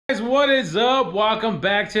Guys, what is up? Welcome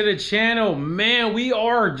back to the channel. Man, we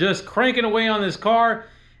are just cranking away on this car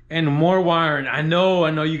and more wiring. I know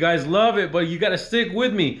you guys love it, but you got to stick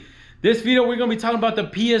with me. This video, we're going to be talking about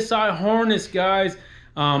the PSI harness, guys.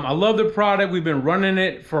 I love the product. We've been running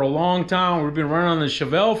it for a long time. We've been running on the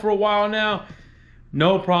CHEVELLE for a while now.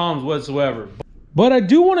 No problems whatsoever. But I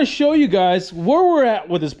do want to show you guys where we're at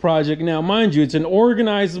with this project. Now, mind you, it's an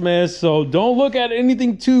organized mess, so don't look at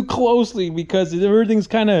anything too closely because everything's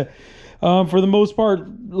kind of, for the most part,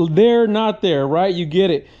 there, not there, right? You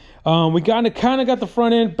get it. We kind of got the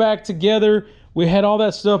front end back together. We had all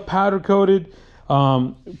that stuff powder coated.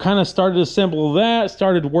 Kind of started to assemble that,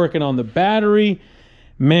 started working on the battery.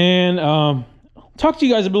 Man, talk to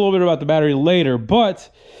you guys a little bit about the battery later,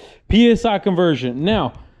 but PSI conversion.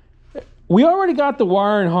 Now, we already got the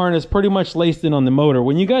wire and harness pretty much laced in on the motor.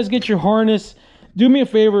 When you guys get your harness, do me a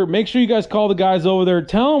favor, make sure you guys call the guys over there,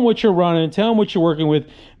 tell them what you're running, tell them what you're working with,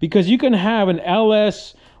 because you can have an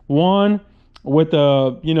LS1 with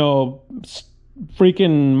a, you know,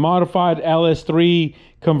 freaking modified LS3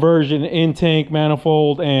 conversion, in-tank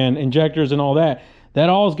manifold and injectors and all that. That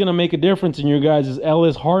all is going to make a difference in your guys'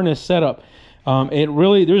 LS harness setup. It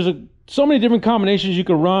really, there's so many different combinations you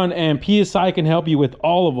can run, and PSI can help you with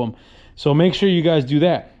all of them. So make sure you guys do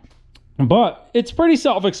that. But it's pretty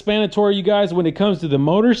self-explanatory, you guys. When it comes to the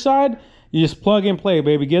motor side, you just plug and play,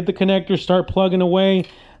 baby. Get the connector, start plugging away.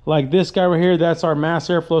 Like this guy right here, that's our mass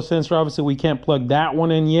airflow sensor. Obviously, we can't plug that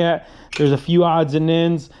one in yet. There's a few odds and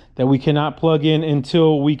ends that we cannot plug in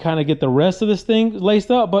until we kind of get the rest of this thing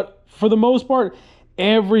laced up. But for the most part,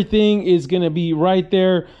 everything is going to be right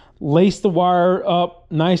there. Lace the wire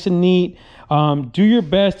up nice and neat. Do your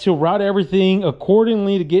best to route everything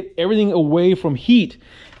accordingly to get everything away from heat.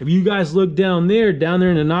 If you guys look down there in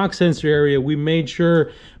the knock sensor area, we made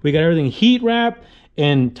sure we got everything heat wrapped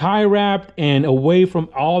and tie wrapped and away from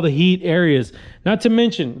all the heat areas. Not to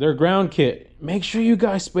mention their ground kit. Make sure you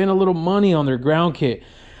guys spend a little money on their ground kit.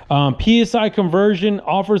 PSI Conversion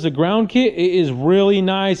offers a ground kit. It is really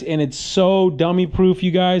nice and it's so dummy proof,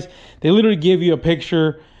 you guys. They literally give you a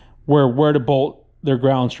picture where to bolt their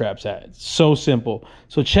ground straps at. It's so simple.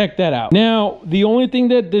 So check that out. Now, the only thing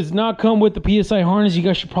that does not come with the PSI harness, you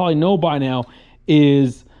guys should probably know by now,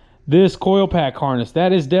 is this coil pack harness.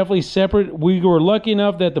 That is definitely separate. We were lucky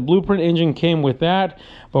enough that the Blueprint engine came with that,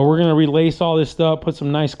 but we're gonna relace all this stuff, put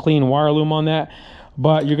some nice clean wire loom on that.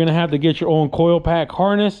 But you're gonna have to get your own coil pack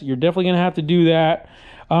harness. You're definitely gonna have to do that.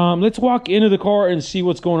 Let's walk into the car and see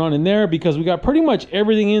what's going on in there, because we got pretty much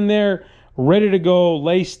everything in there ready to go,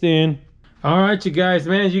 laced in. All right, you guys,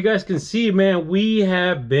 man, as you guys can see, man, we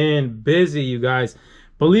have been busy, you guys.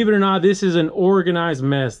 Believe it or not, this is an organized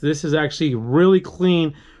mess. This is actually really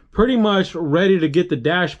clean, pretty much ready to get the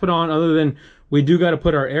dash put on, other than we do got to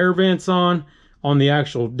put our air vents on the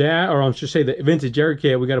actual dash, or I should say the vintage air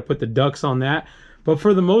kit. We got to put the ducts on that. But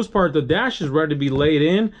for the most part, the dash is ready to be laid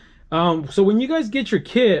in. So when you guys get your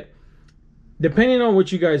kit, depending on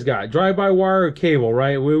what you guys got, drive-by-wire or cable,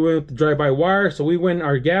 right? We went with the drive-by-wire, so we went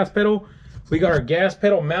our gas pedal. We got our gas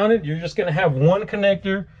pedal mounted. You're just gonna have one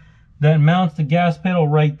connector that mounts the gas pedal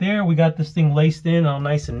right there. We got this thing laced in all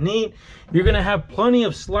nice and neat. You're gonna have plenty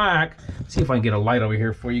of slack. Let's see if I can get a light over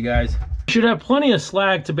here for you guys. You should have plenty of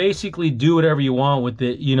slack to basically do whatever you want with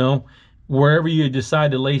it, you know, wherever you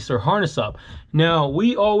decide to lace or harness up. Now,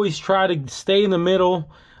 we always try to stay in the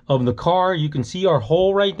middle of the car. You can see our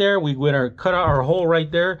hole right there. We went cut out our hole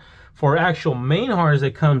right there for actual main harness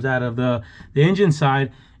that comes out of the engine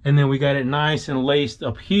side. And then we got it nice and laced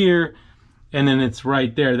up here, and then it's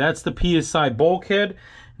right there. That's the PSI bulkhead.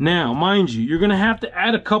 Now, mind you, you're gonna have to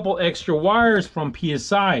add a couple extra wires from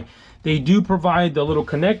PSI. They do provide the little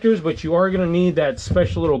connectors, but you are gonna need that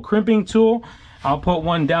special little crimping tool. I'll put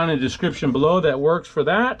one down in the description below that works for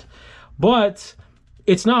that. But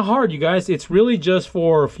it's not hard, you guys. It's really just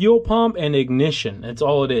for fuel pump and ignition. That's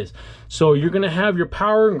all it is. So you're gonna have your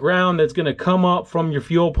power and ground that's gonna come up from your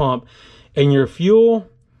fuel pump, and your fuel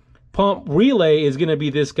pump relay is going to be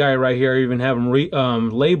this guy right here. I even have them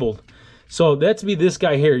labeled. So that's be this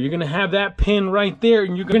guy here. You're going to have that pin right there,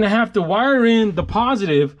 and you're going to have to wire in the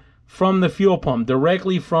positive from the fuel pump,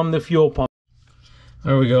 directly from the fuel pump.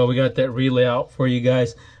 There we go. We got that relay out for you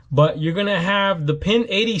guys. But you're going to have the pin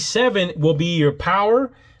 87 will be your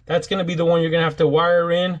power. That's going to be the one you're going to have to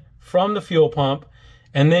wire in from the fuel pump.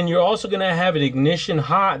 And then you're also going to have an ignition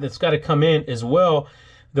hot that's got to come in as well.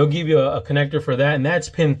 They'll give you a connector for that, and that's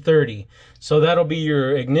pin 30. So that'll be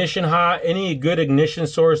your ignition hot. Any good ignition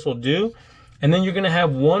source will do. And then you're gonna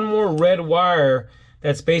have one more red wire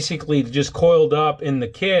that's basically just coiled up in the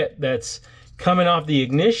kit that's coming off the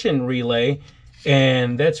ignition relay,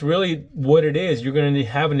 And that's really what it is. You're going to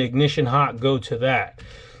have an ignition hot go to that.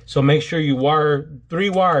 So make sure you wire 3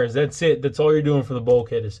 wires. That's it. That's all you're doing for the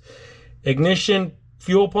bulkhead is ignition,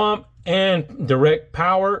 fuel pump, and direct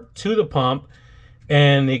power to the pump,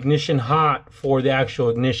 and the ignition hot for the actual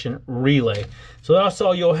ignition relay. So that's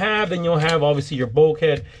all you'll have. Then you'll have obviously your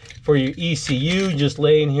bulkhead for your ECU just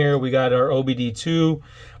laying here. We got our OBD2.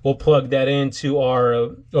 We'll plug that into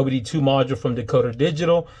our OBD2 module from Dakota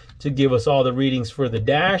Digital to give us all the readings for the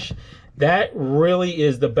dash. That really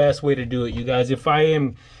is the best way to do it, you guys.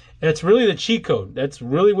 That's really the cheat code. That's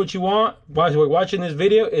really what you want while we're watching this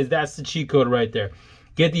video. That's the cheat code right there.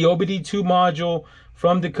 Get the OBD2 module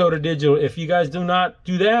from Dakota Digital. If you guys do not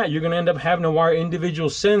do that, you're going to end up having to wire individual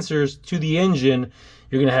sensors to the engine.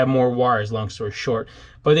 You're going to have more wires, long story short.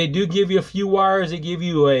 But they do give you a few wires. They give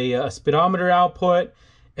you a speedometer output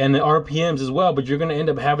and the RPMs as well. But you're going to end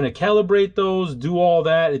up having to calibrate those, do all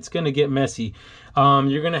that. It's going to get messy.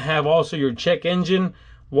 You're going to have also your check engine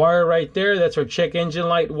wire right there. That's our check engine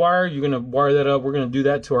light wire. You're going to wire that up. We're going to do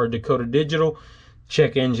that to our Dakota Digital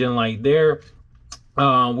check engine light there.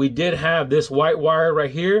 We did have this white wire right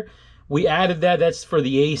here. We added that. That's for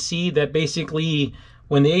the AC. That basically,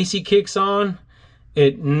 when the AC kicks on,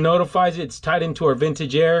 it notifies it. It's tied into our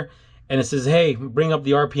vintage air, and it says, hey, bring up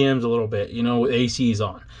the RPMs a little bit, you know, AC is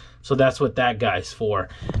on. So that's what that guy's for.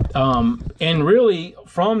 And really,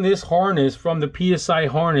 from this harness, from the PSI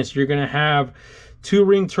harness, you're going to have 2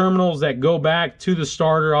 ring terminals that go back to the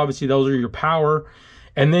starter. Obviously, those are your power.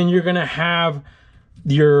 And then you're going to have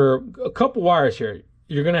a couple wires here.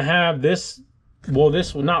 You're going to have this, well,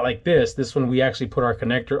 this one, not like this. This one, we actually put our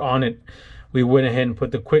connector on it. We went ahead and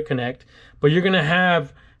put the quick connect. But you're going to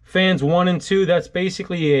have fans 1 and 2. That's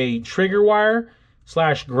basically a trigger wire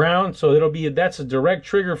 / ground. So that's a direct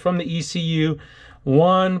trigger from the ECU.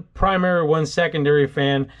 1 primary, 1 secondary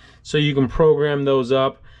fan. So you can program those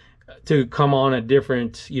up to come on at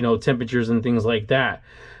different, you know, temperatures and things like that.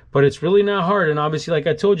 But it's really not hard. And obviously, like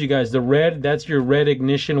I told you guys, the red, that's your red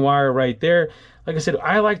ignition wire right there. Like I said,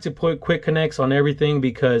 I like to put quick connects on everything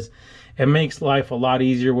because it makes life a lot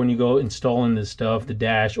easier when you go installing this stuff, the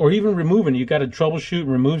dash, or even removing it. You got to troubleshoot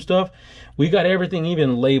and remove stuff. We got everything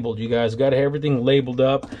even labeled. You guys got everything labeled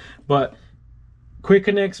up. But quick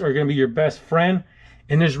connects are going to be your best friend.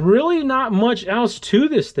 And there's really not much else to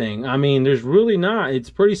this thing. I mean, there's really not. It's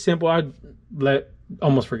pretty simple.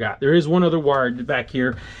 Almost forgot. There is one other wire back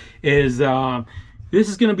here. This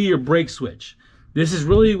is going to be your brake switch. This is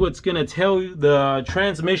really what's going to tell you the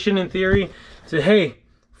transmission in theory. Say, hey,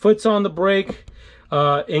 foot's on the brake,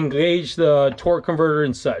 engage the torque converter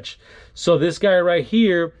and such. So this guy right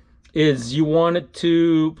here is you want it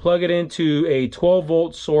to plug it into a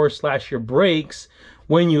 12-volt source / your brakes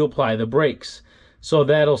when you apply the brakes. So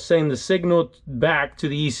that'll send the signal back to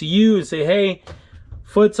the ECU and say, hey,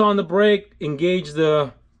 foot's on the brake, engage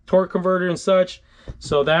the torque converter and such.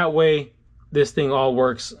 So that way, this thing all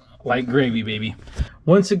works like gravy, baby.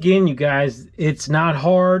 Once again, you guys, it's not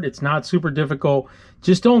hard. It's not super difficult.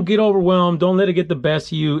 Just don't get overwhelmed. Don't let it get the best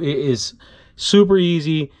of you. It is super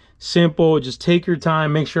easy, simple. Just take your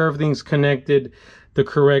time. Make sure everything's connected the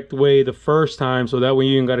correct way the first time, so that way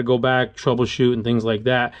you ain't got to go back, troubleshoot and things like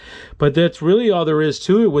that. But that's really all there is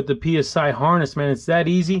to it with the PSI harness, man. It's that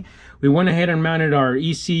easy. We went ahead and mounted our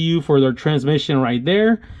ECU for their transmission right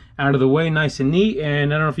there, out of the way, nice and neat.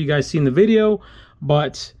 And I don't know if you guys seen the video,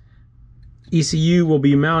 but ECU will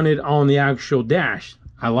be mounted on the actual dash.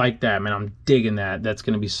 I like that, man. I'm digging that. That's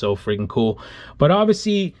going to be so freaking cool. But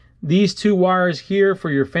obviously, these 2 wires here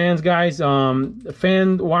for your fans, guys.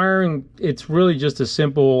 Fan wiring, it's really just a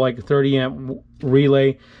simple like 30 amp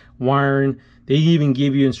relay wiring. They even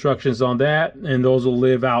give you instructions on that, and those will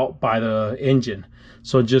live out by the engine.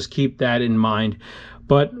 So just keep that in mind.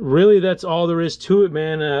 But really, that's all there is to it,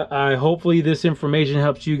 man. Hopefully this information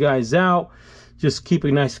helps you guys out. Just keep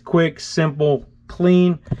it nice, quick, simple,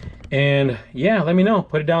 clean. And yeah, let me know.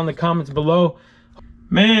 Put it down in the comments below.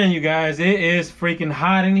 Man, you guys, it is freaking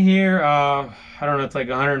hot in here. I don't know, it's like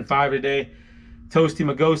 105 today. Toasty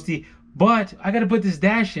maghosty. But I got to put this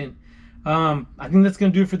dash in. I think that's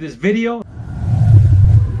going to do it for this video.